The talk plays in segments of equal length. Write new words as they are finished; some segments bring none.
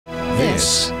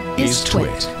This is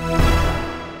TWiT.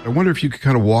 I wonder if you could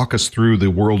kind of walk us through the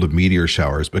world of meteor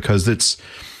showers, because it's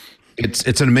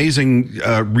an amazing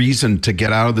reason to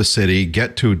get out of the city,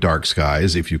 get to dark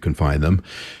skies if you can find them,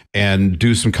 and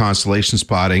do some constellation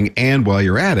spotting. And while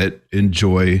you're at it,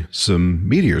 enjoy some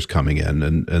meteors coming in.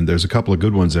 And there's a couple of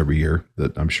good ones every year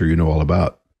that I'm sure you know all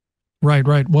about.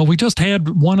 Right. Well, we just had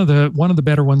one of the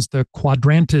better ones, the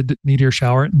quadrantid meteor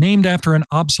shower, named after an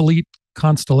obsolete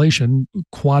constellation,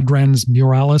 Quadrans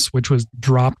Muralis, which was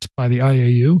dropped by the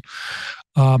IAU.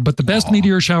 But the best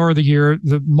meteor shower of the year,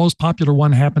 the most popular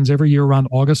one, happens every year around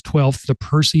August 12th, the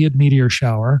Perseid Meteor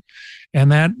shower. And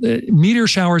that meteor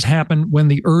showers happen when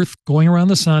the Earth, going around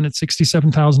the sun at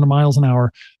 67,000 miles an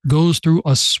hour, goes through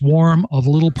a swarm of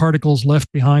little particles left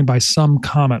behind by some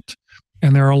comet.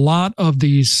 And there are a lot of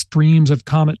these streams of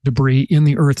comet debris in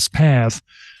the Earth's path.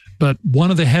 But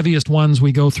one of the heaviest ones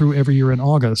we go through every year in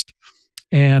August.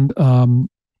 And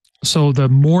so the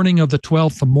morning of the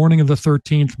 12th, the morning of the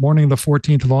 13th, morning of the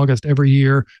 14th of August every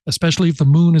year, especially if the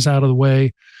moon is out of the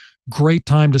way, great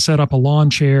time to set up a lawn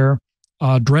chair,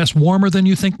 dress warmer than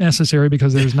you think necessary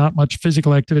because there's not much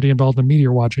physical activity involved in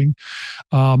meteor watching.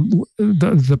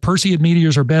 The Perseid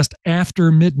meteors are best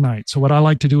after midnight. So what I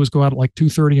like to do is go out at like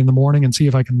 2:30 in the morning and see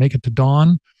if I can make it to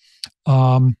dawn.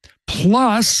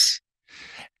 Plus,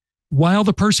 while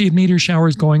the Perseid meteor shower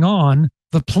is going on,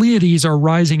 the Pleiades are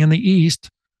rising in the east,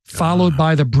 followed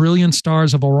by the brilliant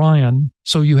stars of Orion.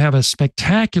 So you have a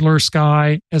spectacular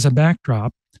sky as a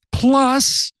backdrop.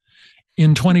 Plus,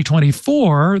 in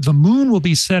 2024, the moon will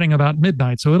be setting about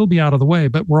midnight, so it'll be out of the way.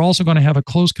 But we're also going to have a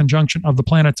close conjunction of the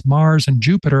planets Mars and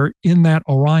Jupiter in that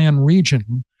Orion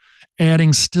region,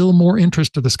 adding still more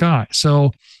interest to the sky.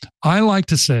 So I like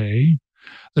to say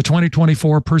the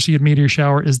 2024 Perseid meteor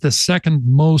shower is the second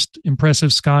most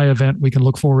impressive sky event we can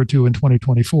look forward to in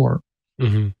 2024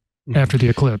 after the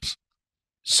eclipse.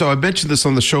 So I mentioned this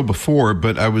on the show before,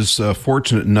 but I was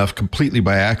fortunate enough completely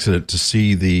by accident to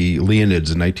see the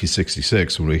Leonids in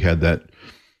 1966 when we had that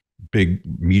big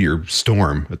meteor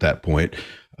storm at that point.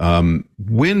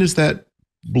 When is that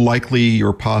likely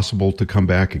or possible to come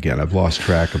back again? I've lost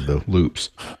track of the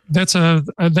loops. That's a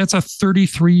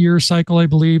 33-year cycle, I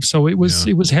believe. So it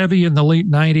was heavy in the late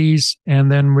 90s,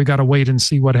 and then we got to wait and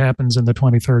see what happens in the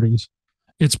 2030s.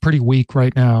 It's pretty weak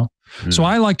right now. So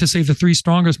I like to say the three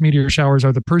strongest meteor showers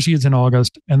are the Perseids in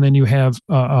August, and then you have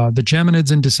the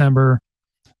Geminids in December,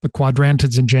 the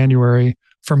Quadrantids in January.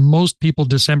 For most people,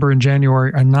 December and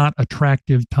January are not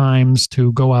attractive times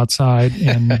to go outside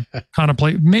and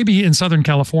contemplate. Maybe in Southern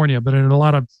California, but in a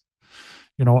lot of,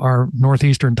 our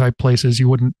northeastern type places, you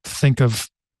wouldn't think of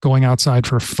going outside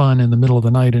for fun in the middle of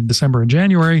the night in December and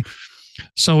January.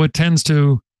 So it tends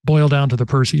to boil down to the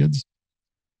Perseids.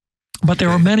 But there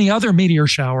are many other meteor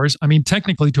showers. I mean,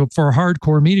 technically, for a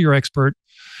hardcore meteor expert,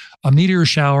 a meteor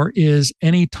shower is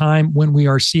any time when we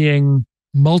are seeing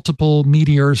multiple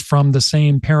meteors from the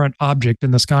same parent object in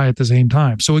the sky at the same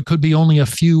time. So it could be only a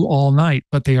few all night,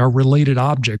 but they are related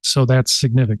objects. So that's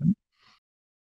significant.